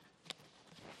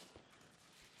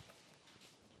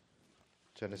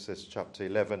Genesis chapter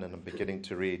 11, and I'm beginning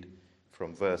to read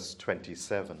from verse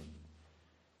 27.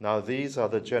 Now these are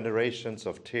the generations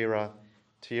of Terah.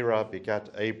 Terah begat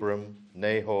Abram,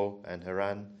 Nahor, and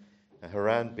Haran. And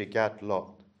Haran begat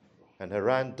Lot. And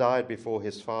Haran died before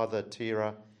his father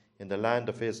Terah in the land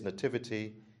of his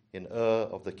nativity in Ur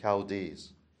of the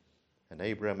Chaldees. And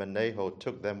Abram and Nahor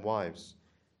took them wives.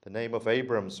 The name of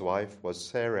Abram's wife was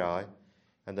Sarai,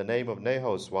 and the name of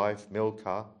Nahor's wife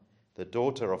Milcah, the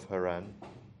daughter of Haran,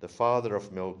 the father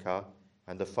of Milcah,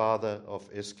 and the father of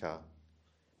Iscah.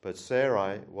 But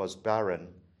Sarai was barren,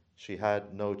 she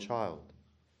had no child.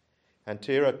 And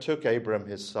Terah took Abram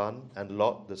his son, and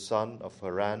Lot the son of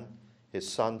Haran, his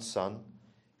son's son,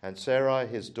 and Sarai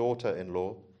his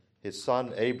daughter-in-law, his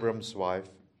son Abram's wife,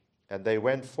 and they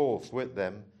went forth with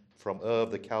them from Ur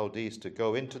of the Chaldees to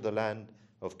go into the land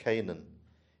of Canaan.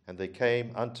 And they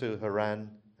came unto Haran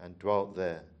and dwelt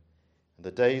there. And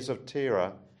the days of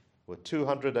Terah were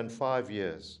 205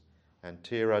 years, and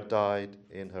Terah died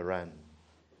in Haran.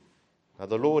 Now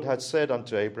the Lord had said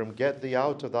unto Abram, Get thee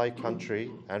out of thy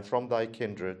country, and from thy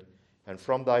kindred, and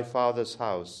from thy father's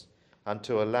house,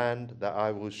 unto a land that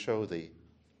I will show thee.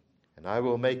 And I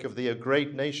will make of thee a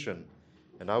great nation,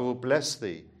 and I will bless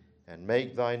thee, and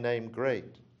make thy name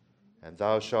great. And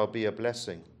thou shalt be a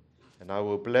blessing. And I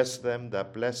will bless them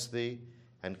that bless thee,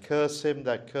 and curse him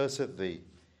that curseth thee.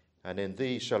 And in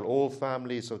thee shall all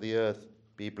families of the earth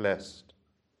be blessed.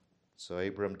 So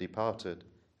Abram departed,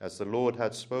 as the Lord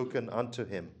had spoken unto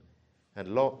him,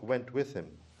 and Lot went with him.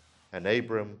 And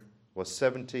Abram was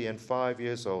 75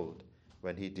 years old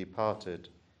when he departed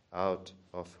out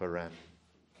of Haran.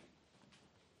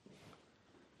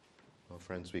 Well,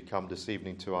 friends, we come this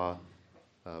evening to our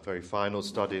very final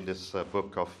study in this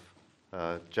book of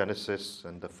Genesis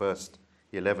and the first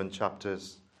 11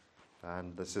 chapters.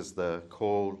 And this is the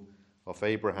call of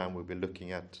Abraham we'll be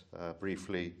looking at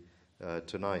briefly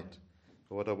tonight.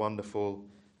 What a wonderful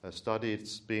study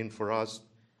it's been for us.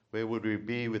 Where would we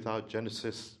be without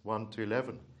Genesis 1 to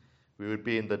 11? We would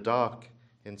be in the dark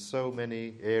in so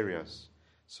many areas,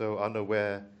 so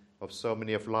unaware of so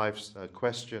many of life's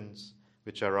questions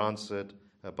which are answered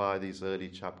by these early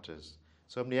chapters.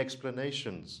 So many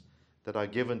explanations that are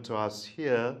given to us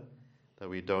here that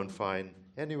we don't find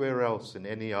anywhere else in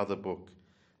any other book.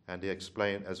 And he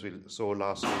explained, as we saw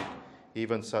last week,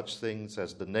 even such things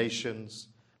as the nations,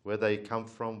 where they come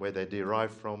from, where they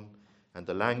derive from, and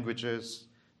the languages,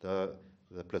 the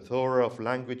plethora of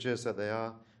languages that they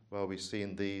are. Well, we've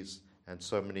seen these and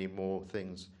so many more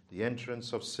things. The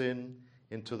entrance of sin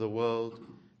into the world,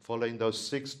 following those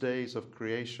 6 days of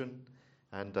creation,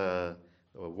 and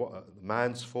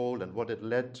man's fall and what it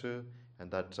led to, and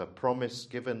that promise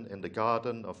given in the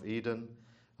Garden of Eden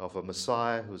of a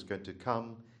Messiah who's going to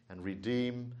come and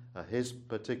redeem his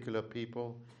particular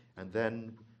people. And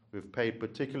then we've paid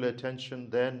particular attention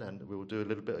then, and we will do a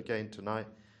little bit again tonight,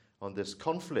 on this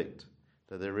conflict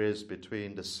that there is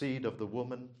between the seed of the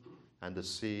woman and the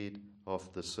seed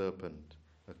of the serpent.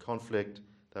 A conflict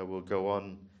that will go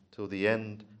on till the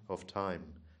end of time.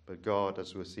 But God,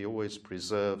 as we see, always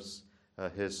preserves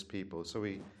his people. So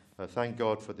we thank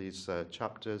God for these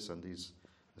chapters and these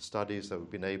studies that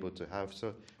we've been able to have.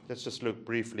 So let's just look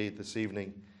briefly this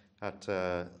evening at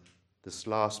this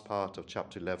last part of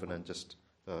chapter 11 and just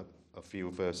a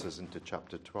few verses into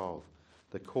chapter 12,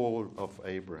 the call of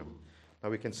Abram. Now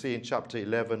we can see in chapter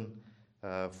 11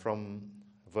 from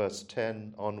verse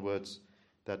 10 onwards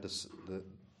that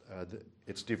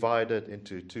it's divided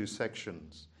into two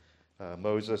sections.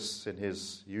 Moses, in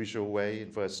his usual way,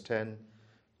 in verse 10,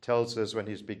 tells us when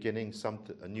he's beginning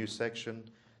a new section,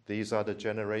 these are the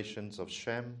generations of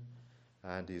Shem,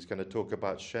 and he's going to talk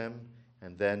about Shem.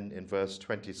 And then in verse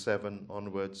 27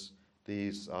 onwards,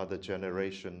 these are the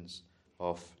generations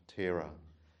of Terah.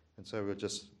 And so we'll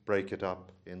just break it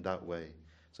up in that way.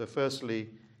 So firstly,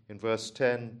 in verse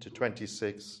 10 to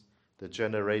 26, the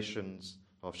generations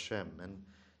of Shem. And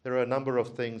there are a number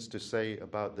of things to say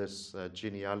about this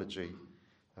genealogy,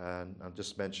 and I'll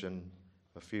just mention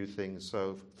a few things.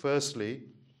 So firstly,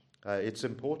 its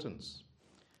importance.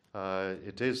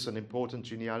 It is an important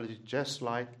genealogy, just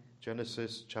like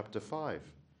Genesis chapter 5.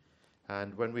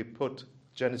 And when we put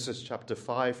Genesis chapter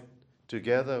 5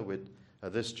 together with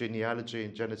this genealogy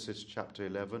in Genesis chapter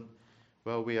 11,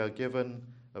 well, we are given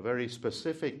a very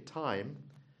specific time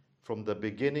from the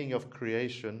beginning of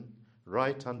creation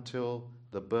right until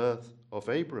the birth of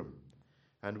Abram.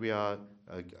 And we are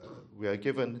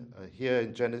given here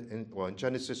in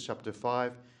Genesis chapter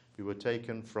 5, we were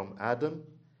taken from Adam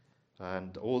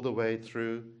and all the way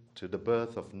through to the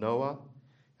birth of Noah.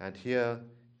 And here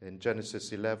in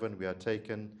Genesis 11, we are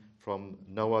taken from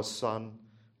Noah's son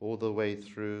all the way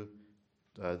through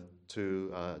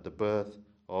to the birth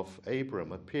of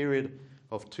Abram, a period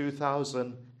of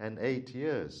 2008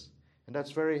 years. And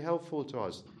that's very helpful to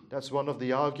us. That's one of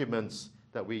the arguments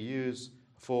that we use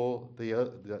for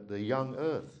the young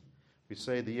earth. We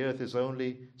say the earth is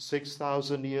only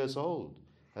 6,000 years old,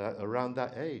 around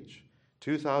that age.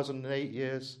 2008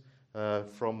 years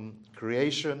from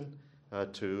creation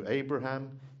to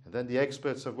Abraham. And then the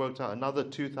experts have worked out another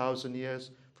 2,000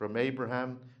 years from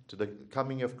Abraham to the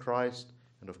coming of Christ.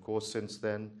 And of course, since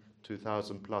then,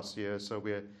 2,000 plus years. So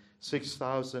we're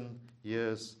 6,000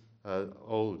 years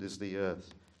old is the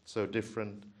earth. So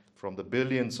different from the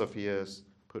billions of years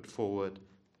put forward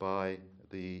by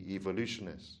the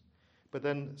evolutionists. But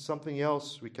then something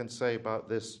else we can say about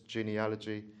this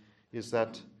genealogy is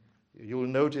that you'll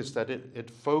notice that it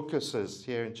focuses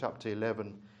here in chapter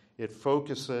 11, it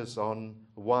focuses on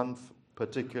one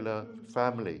particular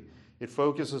family. It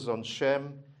focuses on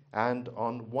Shem and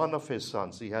on one of his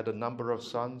sons. He had a number of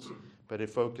sons, but it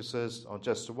focuses on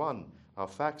just one,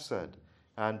 Arphaxad.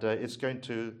 And it's going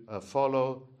to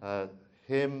follow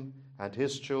him and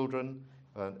his children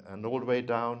and all the way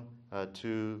down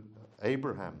to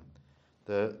Abraham.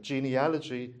 The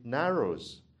genealogy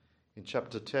narrows. In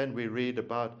chapter 10, we read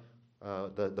about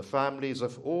the families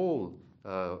of all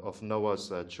of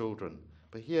Noah's children.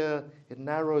 But here it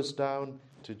narrows down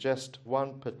to just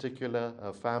one particular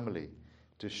family,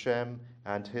 to Shem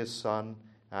and his son.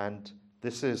 And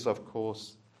this is, of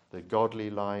course, the godly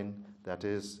line that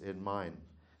is in mind.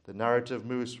 The narrative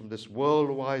moves from this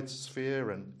worldwide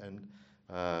sphere and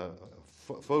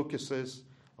focuses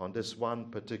on this one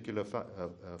particular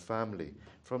family.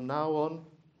 From now on,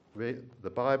 the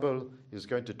Bible is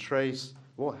going to trace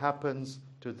what happens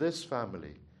to this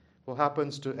family, what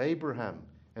happens to Abraham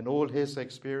and all his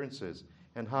experiences,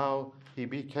 and how he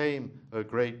became a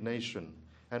great nation,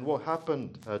 and what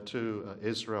happened to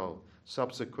Israel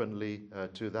subsequently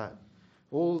to that,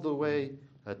 all the way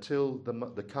till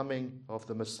the coming of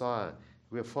the Messiah.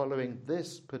 We're following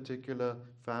this particular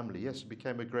family. Yes, it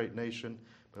became a great nation,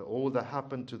 but all that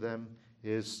happened to them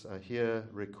is here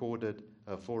recorded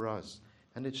for us.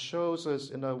 And it shows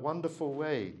us in a wonderful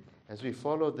way, as we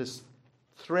follow this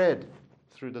thread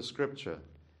through the scripture,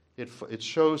 it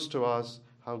shows to us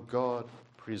how God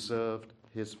preserved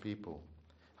his people,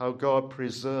 how God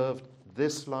preserved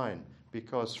this line,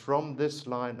 because from this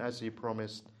line, as he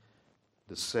promised,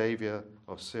 the Savior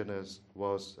of sinners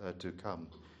was to come.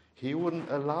 He wouldn't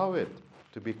allow it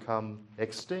to become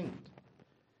extinct.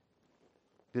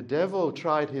 The devil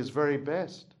tried his very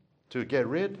best to get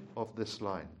rid of this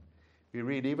line. We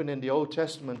read even in the Old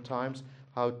Testament times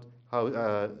how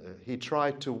he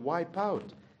tried to wipe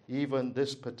out even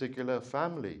this particular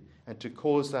family and to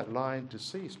cause that line to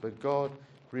cease. But God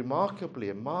remarkably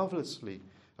and marvelously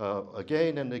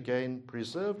again and again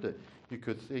preserved it. You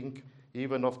could think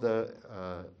even of the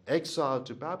exile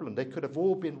to Babylon. They could have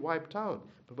all been wiped out.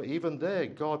 But even there,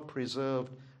 God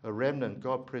preserved a remnant.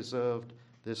 God preserved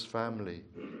this family,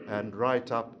 and right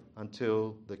up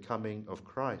until the coming of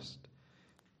Christ.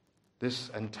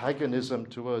 This antagonism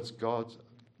towards God,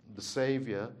 the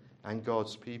Savior, and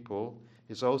God's people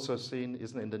is also seen,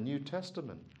 isn't it, in the New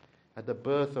Testament, at the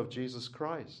birth of Jesus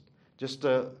Christ. Just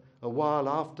a while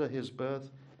after his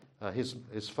birth,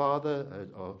 his father,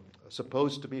 or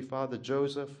supposed to be Father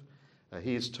Joseph,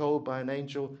 he is told by an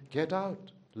angel, get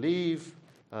out, leave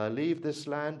this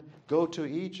land, go to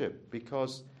Egypt,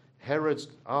 because Herod's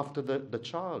after the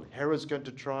child. Herod's going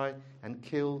to try and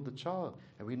kill the child.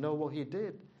 And we know what he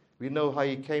did. We know how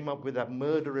he came up with that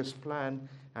murderous plan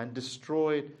and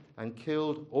destroyed and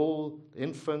killed all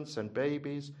infants and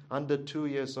babies under 2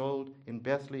 years old in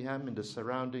Bethlehem in the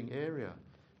surrounding area,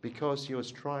 because he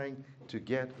was trying to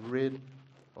get rid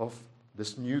of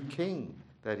this new king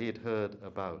that he had heard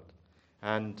about.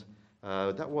 And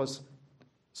that was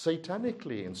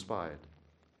satanically inspired.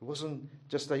 It wasn't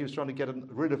just that he was trying to get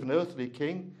rid of an earthly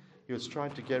king. He was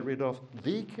trying to get rid of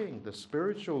the king, the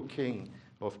spiritual king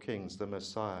of kings, the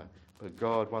Messiah. But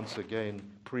God once again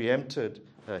preempted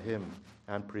him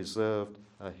and preserved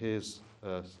his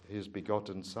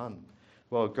begotten son.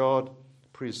 Well, God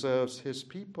preserves his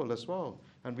people as well.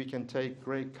 And we can take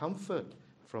great comfort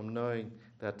from knowing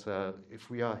that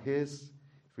if we are his,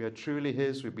 if we are truly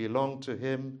his, we belong to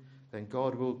him, then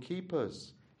God will keep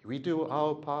us. We do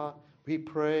our part. We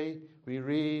pray, we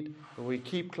read, we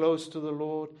keep close to the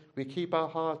Lord. We keep our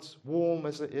hearts warm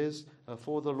as it is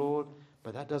for the Lord.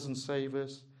 But that doesn't save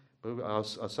us. But our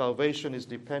salvation is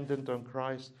dependent on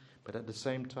Christ. But at the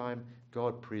same time,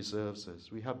 God preserves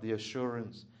us. We have the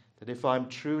assurance that if I'm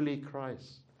truly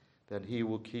Christ, then he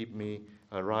will keep me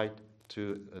right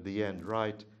to the end,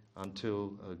 right until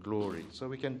glory. So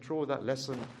we can draw that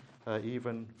lesson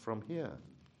even from here.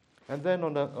 And then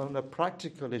on a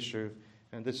practical issue,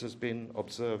 and this has been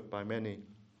observed by many,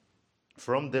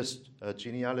 from this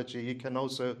genealogy, you can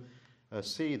also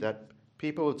see that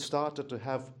people started to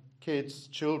have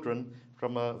children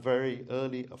from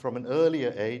an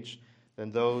earlier age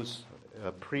than those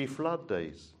pre-flood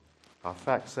days. Our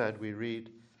fact said, we read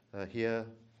here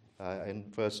in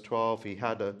verse 12, he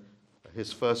had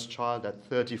his first child at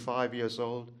 35 years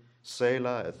old,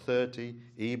 Salah at 30,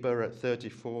 Eber at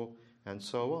 34, and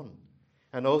so on.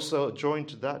 And also joined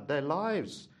to that, their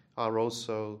lives are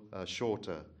also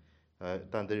shorter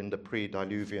than in the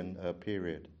pre-diluvian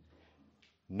period.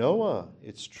 Noah,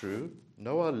 it's true,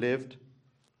 Noah lived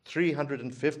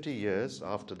 350 years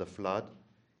after the flood,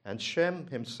 and Shem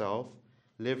himself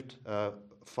lived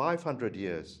 500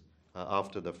 years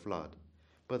after the flood.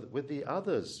 But with the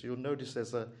others, you'll notice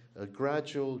there's a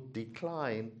gradual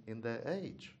decline in their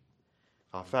age.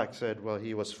 Our fact said, well,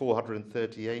 he was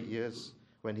 438 years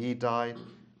when he died.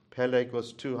 Peleg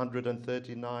was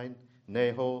 239,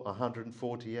 Nahor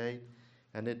 148,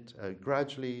 and it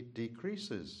gradually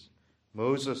decreases.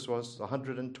 Moses was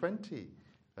 120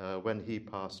 when he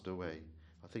passed away.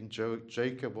 I think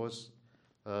Jacob was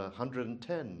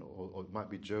 110, or it might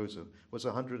be Joseph, was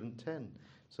 110.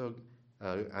 So,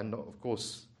 and of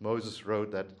course, Moses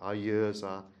wrote that our years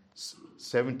are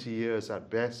 70 years at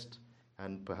best,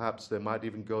 and perhaps they might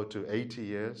even go to 80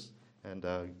 years, and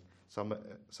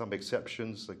some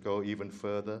exceptions that go even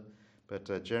further.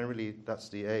 But generally, that's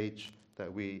the age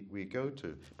that we go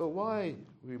to. But why,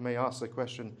 we may ask the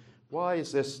question, why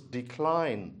is this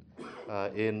decline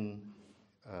in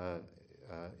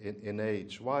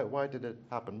age? Why did it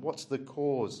happen? What's the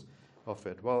cause of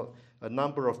it? Well, a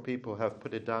number of people have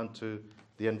put it down to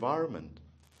the environment,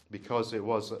 because it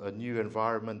was a new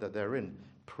environment that they're in.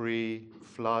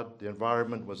 Pre-flood, the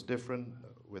environment was different,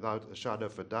 without a shadow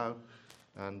of a doubt.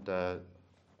 And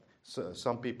so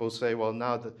some people say, well,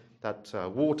 now that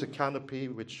water canopy,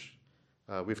 which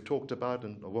we've talked about,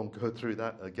 and I won't go through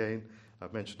that again,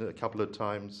 I've mentioned it a couple of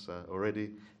times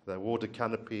already, the water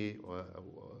canopy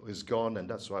is gone, and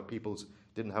that's why people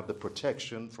didn't have the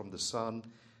protection from the sun,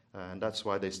 and that's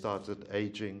why they started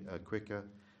aging quicker.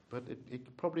 But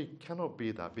it probably cannot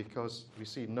be that, because we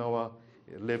see Noah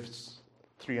lives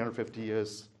 350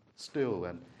 years still,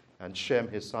 and Shem,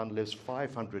 his son, lives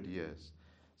 500 years.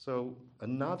 So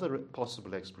another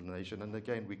possible explanation, and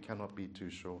again we cannot be too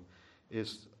sure,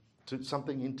 is to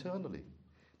something internally.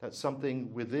 That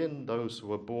something within those who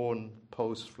were born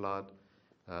post-flood,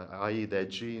 i.e. their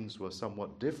genes were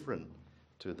somewhat different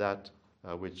to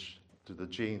to the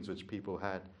genes which people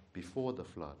had before the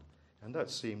flood. And that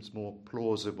seems more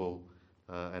plausible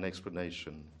an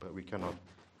explanation, but we cannot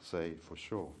say for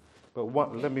sure. But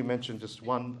let me mention just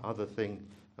one other thing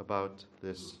about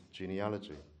this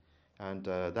genealogy. And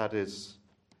that is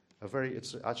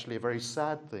it's actually a very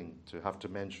sad thing to have to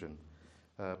mention.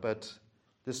 But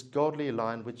this godly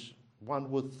line, which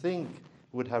one would think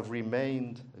would have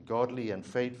remained godly and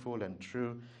faithful and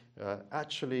true,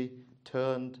 actually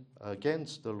turned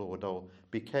against the Lord, or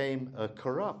became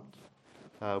corrupt.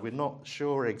 We're not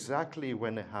sure exactly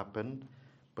when it happened,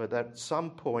 but at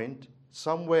some point,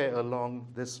 somewhere along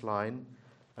this line,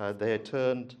 they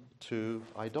turned to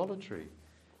idolatry.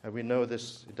 And we know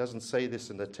this, it doesn't say this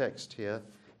in the text here,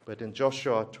 but in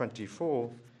Joshua 24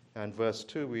 and verse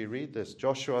 2 we read this.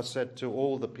 Joshua said to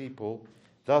all the people,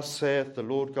 "Thus saith the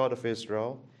Lord God of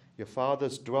Israel, your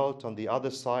fathers dwelt on the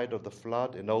other side of the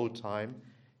flood in old time,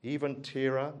 even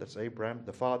Terah," that's Abraham,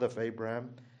 the father of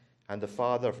Abraham, "and the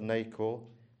father of Nahor,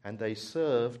 and they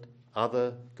served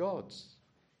other gods."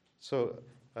 So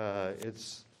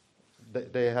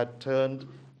they had turned,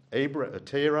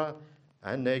 Terah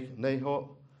and Nahor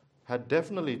had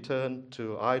definitely turned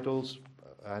to idols,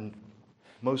 and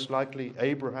most likely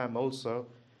Abraham also,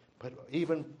 but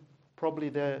even probably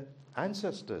their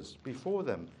ancestors before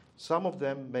them. Some of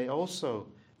them may also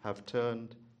have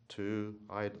turned to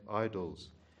idols.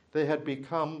 They had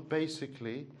become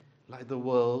basically like the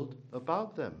world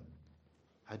about them.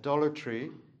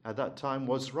 Idolatry at that time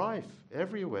was rife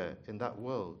everywhere in that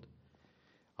world.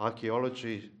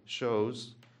 Archaeology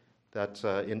shows that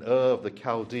in Ur of the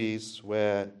Chaldees,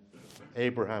 where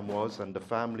Abraham was and the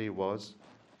family was,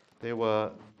 they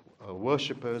were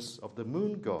worshippers of the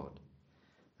moon god.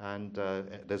 And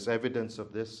there's evidence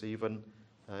of this even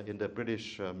in the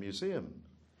British Museum.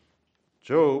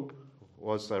 Job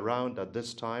was around at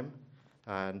this time,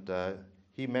 and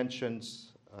he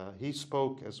mentions, he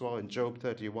spoke as well in Job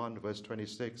 31, verse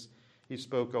 26, he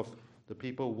spoke of the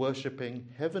people worshipping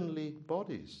heavenly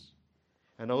bodies.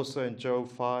 And also in Job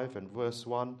 5 and verse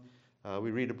 1, we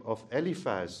read of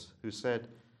Eliphaz, who said,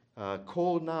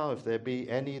 call now if there be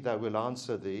any that will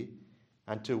answer thee,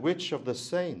 and to which of the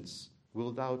saints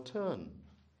wilt thou turn?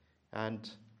 And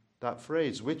that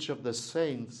phrase, which of the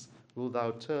saints wilt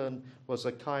thou turn, was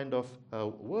a kind of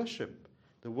worship,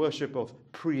 the worship of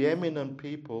preeminent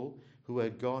people who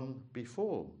had gone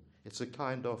before. It's a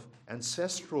kind of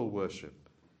ancestral worship.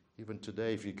 Even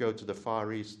today, if you go to the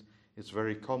Far East, it's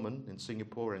very common in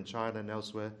Singapore and China and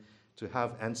elsewhere to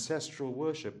have ancestral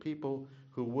worship, people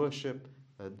who worship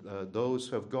those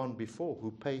who have gone before,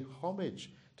 who pay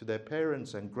homage to their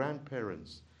parents and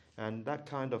grandparents. And that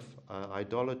kind of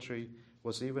idolatry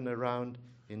was even around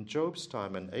in Job's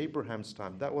time and Abraham's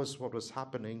time. That was what was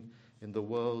happening in the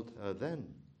world then.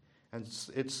 And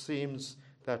it seems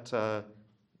that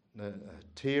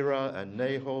Terah and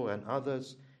Nahor and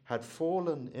others had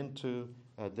fallen into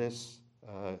this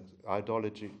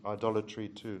idolatry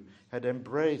too, had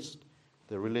embraced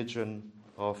the religion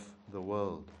of the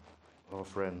world. Oh,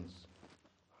 friends,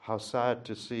 how sad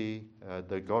to see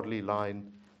the godly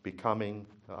line becoming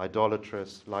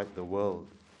idolatrous like the world.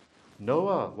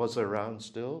 Noah was around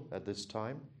still at this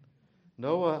time.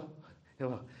 Noah,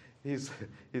 his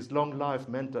long life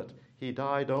meant that he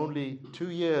died only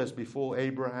 2 years before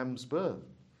Abraham's birth.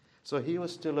 So he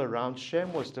was still around.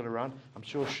 Shem was still around. I'm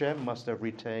sure Shem must have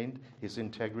retained his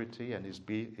integrity and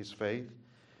his faith.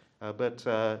 But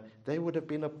they would have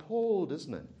been appalled,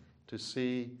 isn't it, to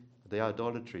see the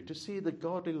idolatry, to see the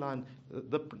godly line,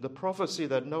 the prophecy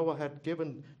that Noah had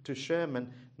given to Shem,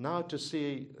 and now to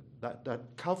see that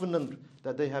covenant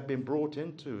that they had been brought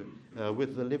into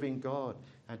with the living God,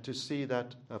 and to see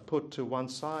that put to one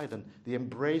side, and the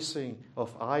embracing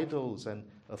of idols and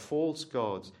false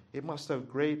gods. It must have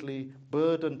greatly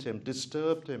burdened him,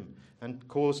 disturbed him, and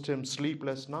caused him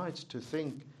sleepless nights to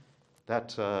think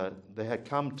that they had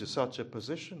come to such a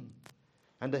position.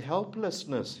 And the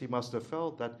helplessness he must have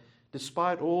felt, that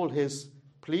despite all his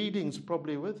pleadings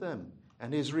probably with them,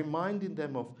 and his reminding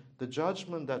them of the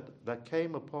judgment that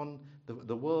came upon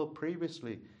the world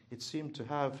previously, it seemed to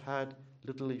have had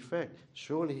little effect.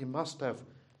 Surely he must have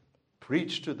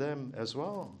preached to them as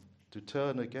well to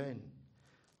turn again.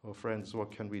 Oh, friends,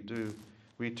 what can we do?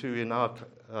 We too, in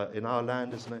our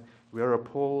land, isn't it? We are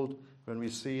appalled when we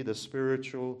see the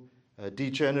spiritual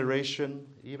degeneration,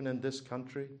 even in this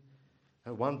country.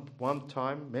 At one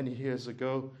time, many years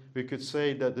ago, we could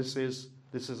say that this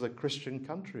is a Christian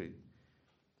country.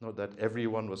 Not that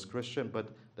everyone was Christian,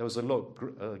 but there was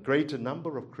a greater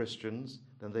number of Christians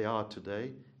than they are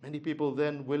today. Many people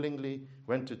then willingly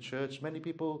went to church. Many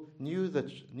people knew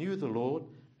the Lord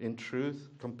in truth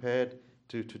compared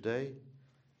to today.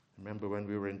 Remember when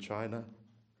we were in China?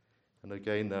 And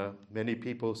again, many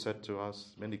people said to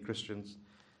us, many Christians,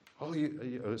 oh,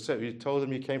 you told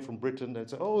them you came from Britain, and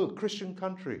said, oh, a Christian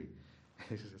country.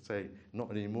 Say, not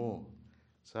anymore.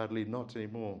 Sadly, not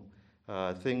anymore.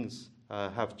 Things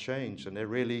have changed, and they're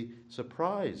really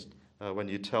surprised when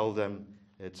you tell them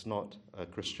it's not a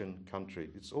Christian country.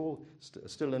 It's all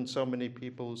still in so many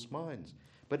people's minds.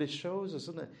 But it shows us,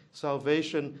 isn't it?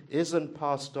 Salvation isn't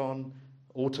passed on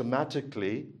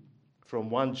automatically from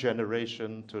one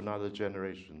generation to another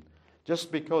generation. Just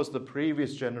because the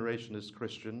previous generation is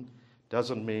Christian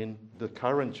doesn't mean the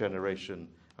current generation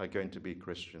are going to be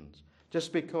Christians.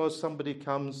 Just because somebody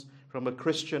comes from a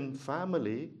Christian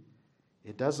family,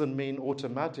 it doesn't mean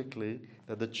automatically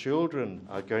that the children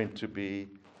are going to be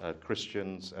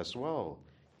Christians as well.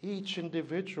 Each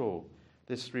individual,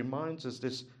 this reminds us,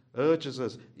 this urges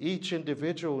us, each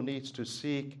individual needs to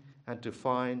seek and to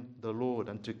find the Lord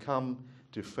and to come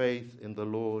to faith in the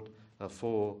Lord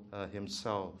for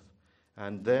himself.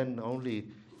 And then only,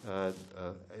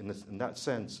 in that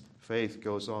sense, faith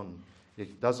goes on.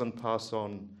 It doesn't pass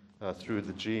on through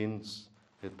the genes.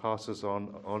 It passes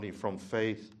on only from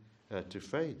faith to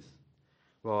faith.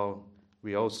 Well,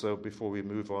 we also, before we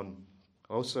move on,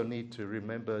 also need to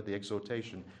remember the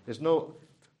exhortation. There's no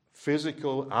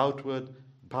physical, outward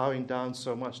bowing down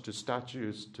so much to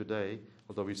statues today,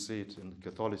 although we see it in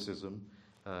Catholicism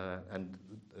and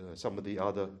some of the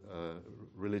other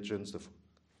religions, the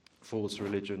false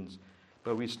religions.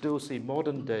 But we still see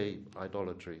modern day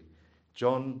idolatry.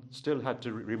 John still had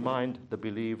to remind the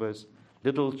believers,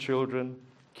 little children,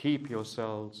 keep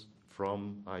yourselves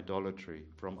from idolatry,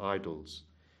 from idols.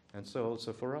 And so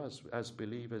also for us as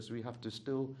believers, we have to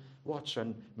still watch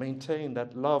and maintain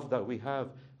that love that we have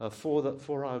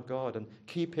for our God, and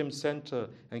keep him center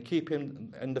and keep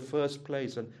him in the first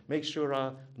place, and make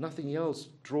sure nothing else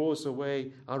draws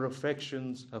away our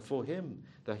affections for him,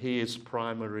 that he is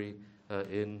primary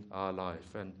in our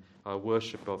life, and our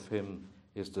worship of him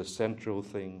is the central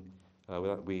thing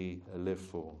that we live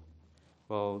for.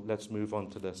 Well, let's move on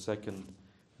to the second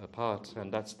part,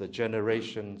 and that's the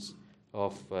generations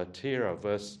of Terah,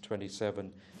 verse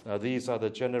 27. Now these are the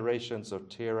generations of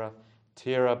Terah.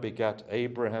 Terah begat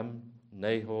Abraham,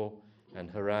 Nahor, and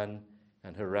Haran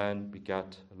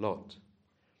begat Lot.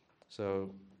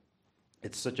 So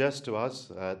it suggests to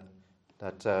us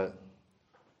that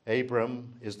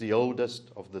Abram is the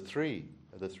oldest of the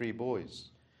three boys.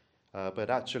 But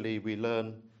actually we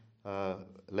learn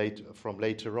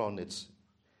later on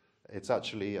it's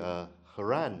actually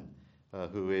Haran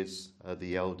who is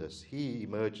the eldest. He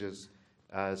emerges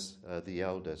as the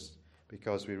eldest,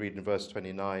 because we read in verse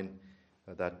 29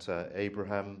 that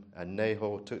Abraham and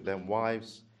Nahor took them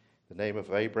wives. The name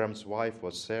of Abraham's wife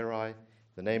was Sarai.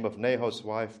 The name of Nahor's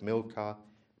wife, Milcah,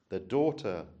 the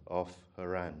daughter of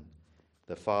Haran,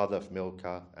 the father of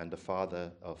Milcah and the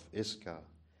father of Iscah.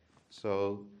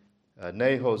 So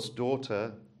Nahor's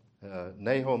daughter,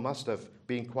 Nahor must have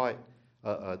been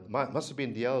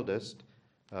the eldest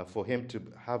for him to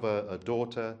have a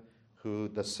daughter who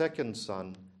the second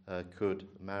son could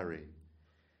marry.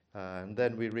 And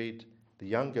then we read the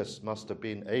youngest must have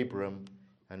been Abram,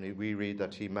 and we read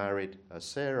that he married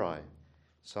Sarai.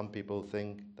 Some people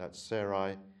think that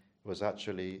Sarai was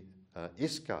actually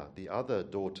Iscah, the other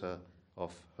daughter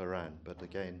of Haran. But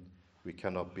again, we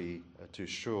cannot be too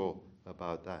sure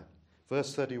about that.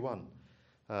 Verse 31,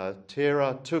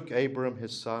 Terah took Abram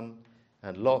his son,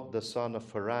 and Lot the son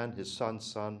of Haran his son's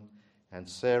son, and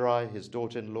Sarai his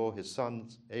daughter-in-law, his son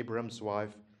Abram's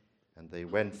wife, and they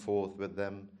went forth with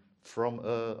them from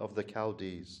Ur of the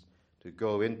Chaldees to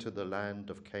go into the land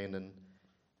of Canaan,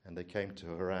 and they came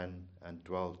to Haran and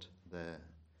dwelt there.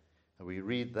 And we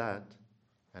read that,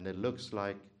 and it looks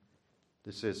like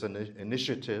this is an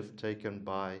initiative taken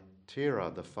by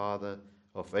Terah, the father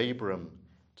of Abram,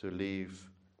 to leave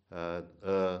Ur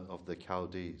of the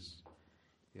Chaldees.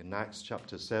 In Acts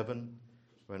chapter 7,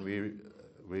 when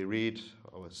we read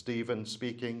Stephen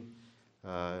speaking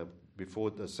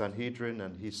before the Sanhedrin,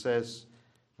 and he says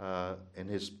in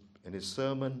his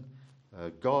sermon,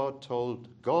 God told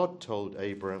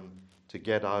Abram to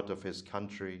get out of his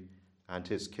country and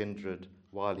his kindred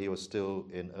while he was still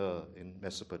in Ur, in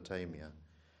Mesopotamia.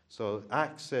 So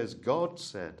Acts says God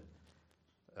said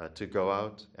to go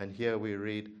out, and here we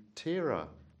read Terah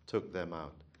took them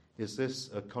out. Is this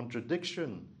a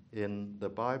contradiction in the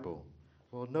Bible?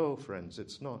 Well, no, friends,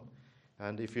 it's not.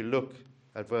 And if you look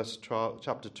at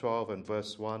chapter 12 and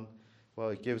verse 1, well,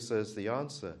 it gives us the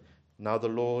answer. Now the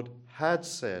Lord had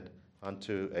said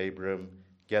unto Abram,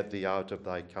 get thee out of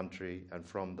thy country and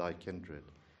from thy kindred.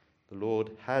 The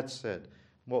Lord had said.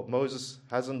 What Moses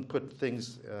hasn't put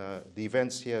the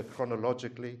events here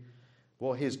chronologically.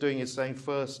 What he's doing is saying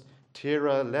first,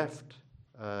 Terah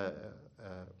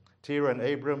and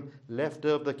Abram left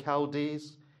Ur of the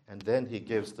Chaldees, and then he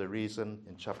gives the reason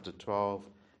in chapter 12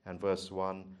 and verse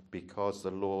 1, because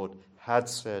the Lord had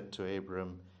said to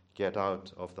Abram, get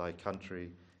out of thy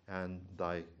country and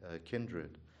thy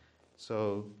kindred.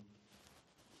 So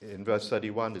in verse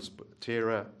 31, is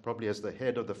Terah, probably as the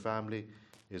head of the family,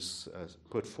 is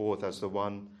put forth as the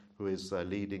one who is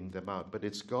leading them out. But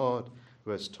it's God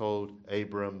who has told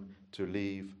Abram to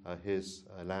leave his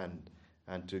land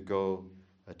and to go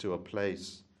to a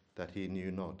place that he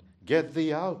knew not. Get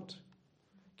thee out.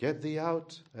 Get thee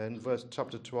out. And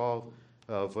chapter 12,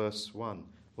 verse 1,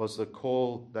 was the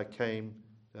call that came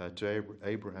to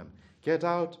Abraham. Get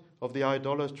out of the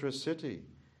idolatrous city.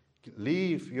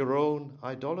 Leave your own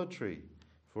idolatry.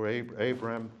 For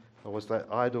Abraham was that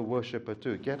idol worshipper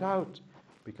too. Get out,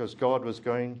 because God was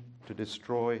going to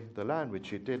destroy the land, which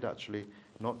he did actually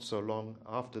not so long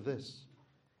after this.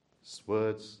 It's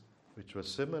words which were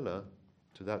similar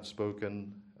to that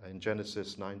spoken in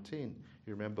Genesis 19.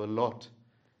 You remember Lot,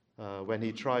 when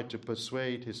he tried to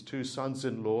persuade his two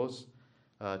sons-in-laws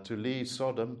to leave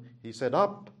Sodom, he said,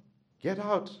 up, get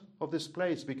out of this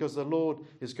place, because the Lord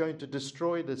is going to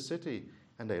destroy the city.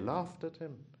 And they laughed at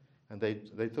him. And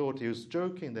they thought he was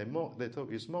joking. They thought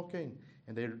he was mocking,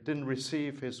 and they didn't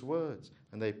receive his words.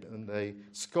 And they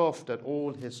scoffed at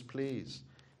all his pleas,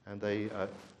 and they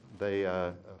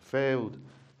failed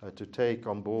to take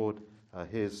on board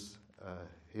his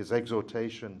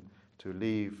exhortation to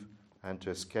leave and to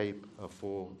escape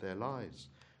for their lives.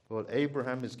 Well,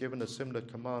 Abraham is given a similar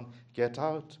command: get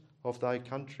out of thy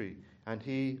country, and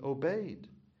he obeyed.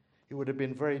 It would have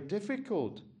been very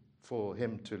difficult for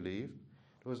him to leave.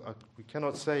 We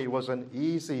cannot say it was an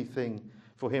easy thing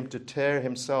for him to tear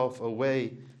himself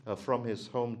away from his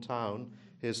hometown,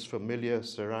 his familiar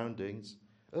surroundings.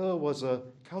 Ur was a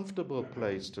comfortable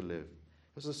place to live.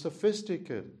 It was a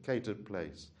sophisticated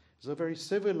place. It was a very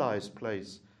civilized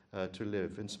place to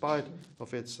live, in spite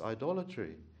of its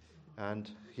idolatry.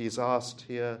 And he's asked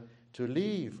here to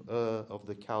leave Ur of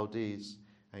the Chaldees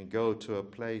and go to a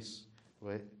place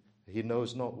where he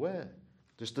knows not where.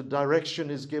 Just the direction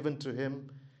is given to him,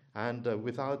 and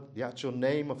without the actual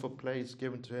name of a place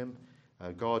given to him,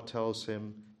 God tells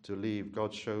him to leave.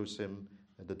 God shows him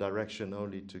the direction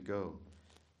only to go.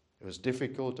 It was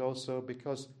difficult also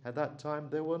because at that time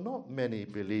there were not many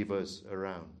believers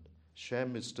around.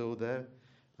 Shem is still there.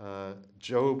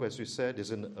 Job, as we said, is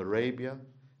in Arabia.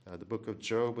 The book of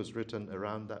Job was written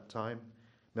around that time.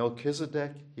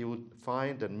 Melchizedek he would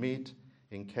find and meet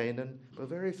in Canaan, but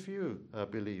very few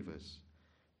believers.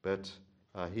 But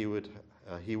he would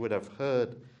have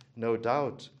heard, no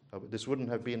doubt, this wouldn't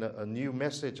have been a new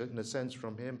message in a sense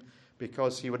from him,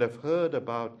 because he would have heard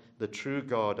about the true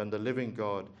God and the living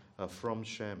God from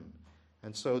Shem.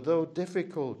 And so though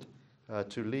difficult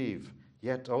to leave,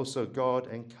 yet also God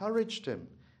encouraged him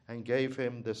and gave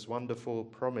him this wonderful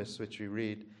promise which we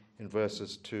read in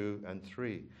verses 2 and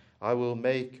 3. I will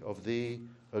make of thee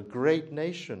a great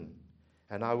nation,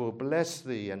 and I will bless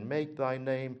thee and make thy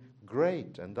name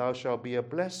great, and thou shalt be a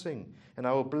blessing. And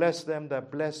I will bless them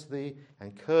that bless thee,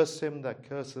 and curse him that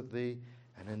curseth thee,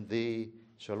 and in thee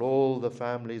shall all the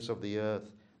families of the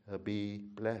earth be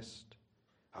blessed.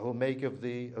 I will make of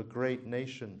thee a great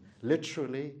nation.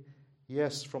 Literally,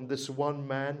 yes, from this one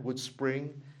man would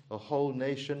spring a whole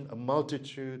nation, a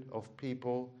multitude of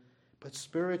people, but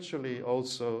spiritually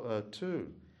also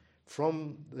too.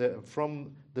 From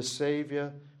the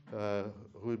Savior,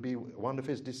 who would be one of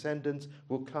his descendants,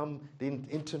 will come the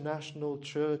international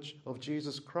church of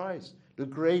Jesus Christ, the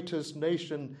greatest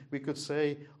nation, we could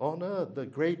say, on earth. The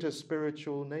greatest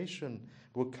spiritual nation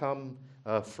will come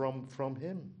from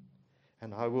him.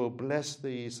 And I will bless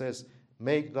thee, he says,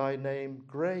 make thy name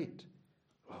great.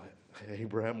 Well,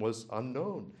 Abraham was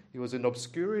unknown. He was in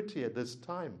obscurity at this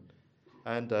time.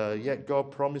 And yet God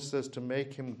promises to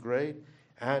make him great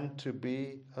and to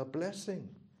be a blessing.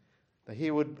 That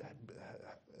he would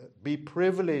be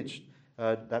privileged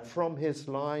that from his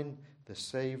line the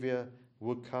Savior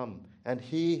would come. And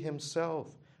he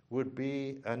himself would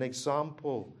be an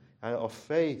example of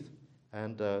faith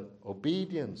and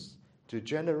obedience to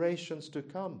generations to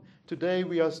come. Today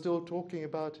we are still talking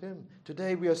about him.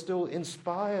 Today we are still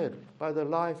inspired by the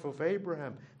life of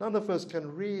Abraham. None of us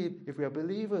can read, if we are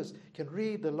believers, can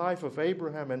read the life of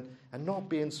Abraham and not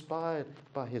be inspired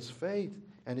by his faith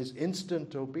and his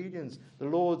instant obedience. The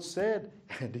Lord said,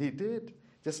 and he did.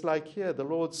 Just like here, the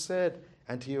Lord said,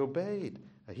 and he obeyed.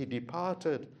 He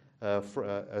departed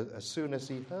as soon as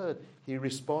he heard. He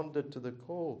responded to the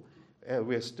call.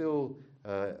 We are still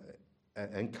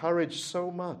encouraged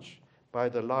so much by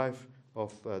the life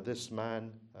of this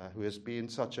man who has been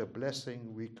such a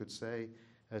blessing, we could say,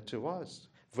 to us.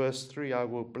 Verse 3, I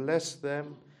will bless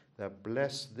them that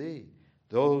bless thee.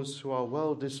 Those who are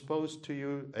well disposed to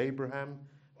you, Abraham,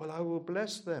 well, I will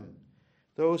bless them.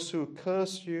 Those who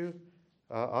curse you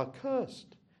are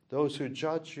cursed. Those who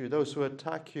judge you, those who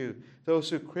attack you, those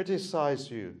who criticize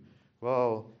you,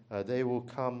 well, they will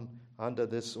come under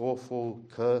this awful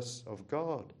curse of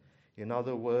God. In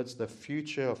other words, the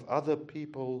future of other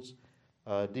peoples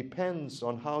depends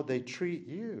on how they treat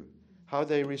you, how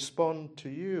they respond to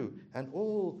you, and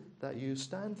all that you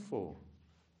stand for.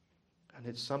 And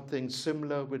it's something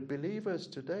similar with believers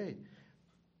today.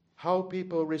 How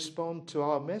people respond to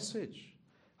our message,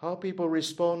 how people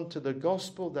respond to the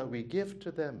gospel that we give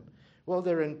to them. Well,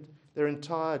 their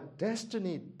entire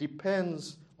destiny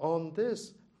depends on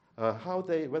this,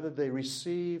 whether they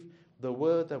receive the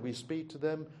word that we speak to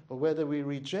them, or whether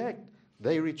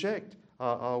they reject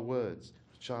our words,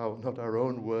 which are not our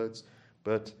own words,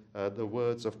 but the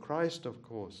words of Christ, of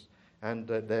course. And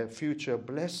their future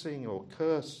blessing or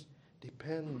curse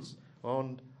depends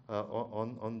on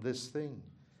this thing.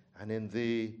 And in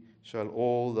thee shall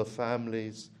all the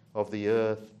families of the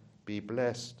earth be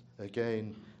blessed.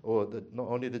 Again, or not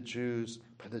only the Jews,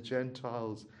 but the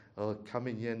Gentiles are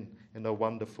coming in a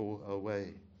wonderful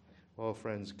way. Well,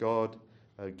 friends, God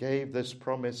gave this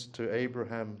promise to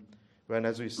Abraham when,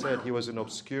 as we said, he was in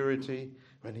obscurity,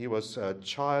 when he was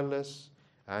childless,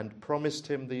 and promised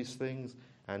him these things,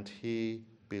 and he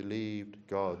believed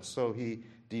God. So he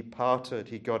departed,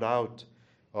 he got out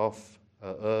of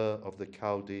Ur of the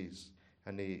Chaldees,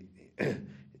 and he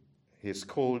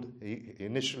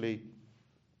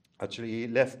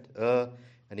left Ur,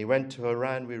 and he went to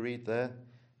Haran, we read there,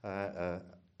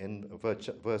 in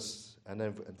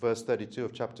verse 32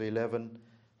 of chapter 11,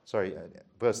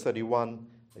 verse 31,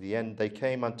 at the end, they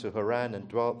came unto Haran and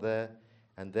dwelt there,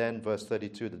 And then, verse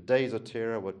 32, the days of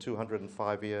Terah were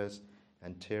 205 years,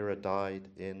 and Terah died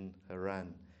in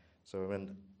Haran. So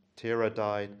when Terah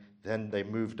died, then they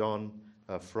moved on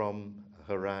from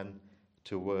Haran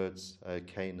towards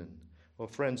Canaan. Well,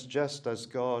 friends, just as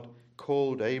God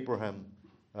called Abraham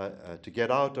to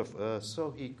get out of Ur, so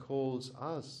he calls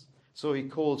us. So he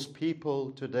calls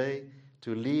people today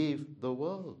to leave the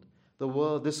world.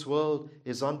 This world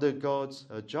is under God's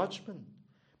judgment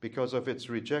because of its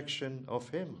rejection of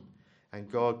him.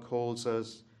 And God calls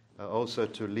us also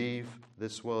to leave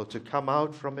this world, to come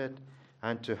out from it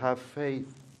and to have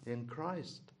faith in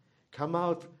Christ. Come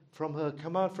out from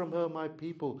her, my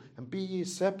people, and be ye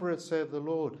separate, saith the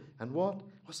Lord. And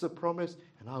what's the promise?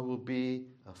 And I will be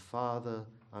a father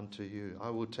unto you. I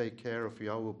will take care of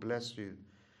you. I will bless you.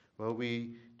 Well,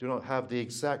 we do not have the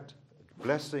exact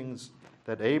blessings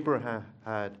that Abraham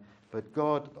had, but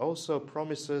God also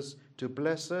promises to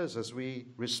bless us as we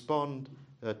respond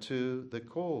to the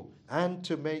call and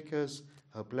to make us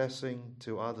a blessing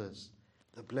to others.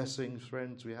 The blessings,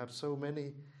 friends, we have so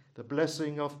many. The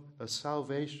blessing of a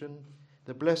salvation,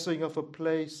 the blessing of a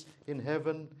place in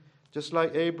heaven. Just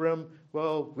like Abraham,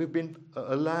 well, we've been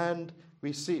a land,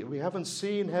 we haven't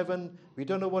seen heaven, we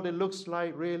don't know what it looks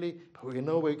like really, but we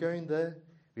know we're going there.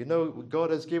 We know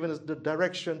God has given us the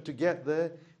direction to get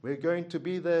there. We're going to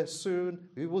be there soon.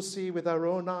 We will see with our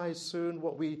own eyes soon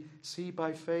what we see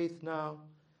by faith now.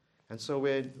 And so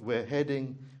we're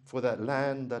heading for that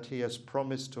land that he has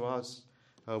promised to us,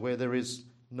 where there is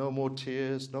no more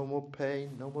tears, no more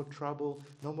pain, no more trouble,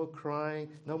 no more crying,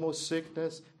 no more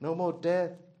sickness, no more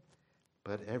death.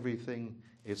 But everything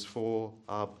is for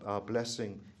our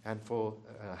blessing and for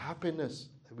happiness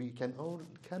that we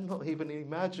cannot even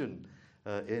imagine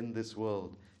in this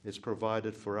world. Is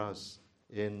provided for us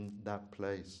in that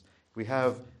place. We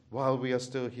have, while we are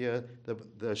still here,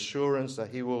 the assurance that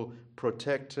he will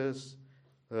protect us.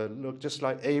 Look, just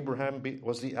like Abraham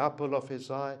was the apple of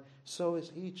his eye, so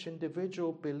is each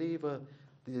individual believer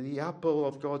the apple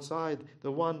of God's eye,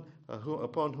 the one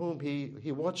upon whom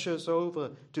he watches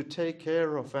over to take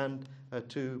care of and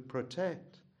to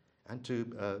protect and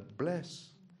to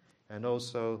bless. And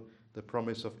also the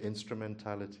promise of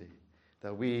instrumentality,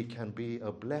 that we can be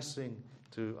a blessing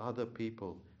to other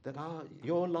people, that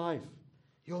your life,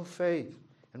 your faith,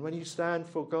 and when you stand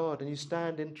for God and you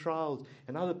stand in trials,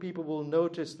 and other people will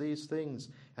notice these things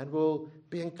and will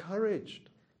be encouraged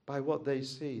by what they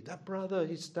see. That brother,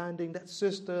 he's standing, that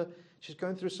sister, she's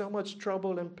going through so much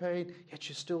trouble and pain, yet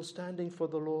she's still standing for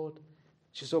the Lord.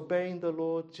 She's obeying the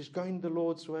Lord, she's going the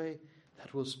Lord's way.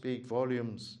 That will speak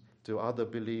volumes to other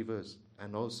believers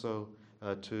and also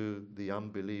to the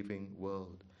unbelieving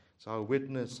world. So our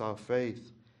witness, our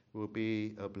faith will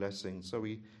be a blessing. So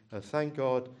we thank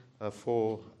God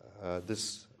for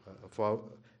this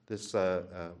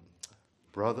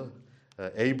brother,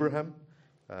 Abraham,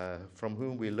 from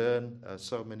whom we learn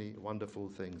so many wonderful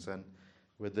things. And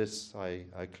with this, I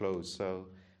close. So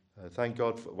thank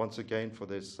God once again for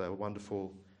this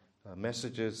wonderful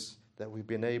messages that we've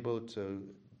been able to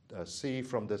see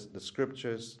from the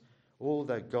scriptures, all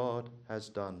that God has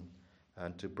done,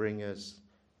 and to bring us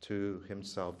to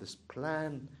himself. This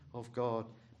plan of God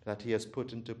that he has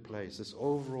put into place, this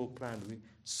overall plan. We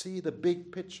see the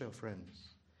big picture,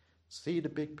 friends. See the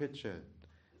big picture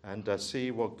and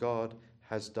see what God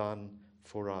has done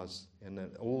for us, and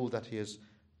all that he has,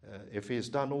 if he has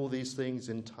done all these things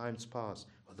in times past,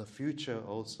 well, the future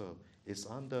also is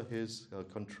under his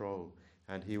control,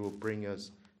 and he will bring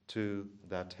us to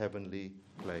that heavenly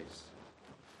place.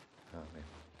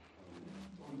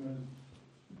 Amen.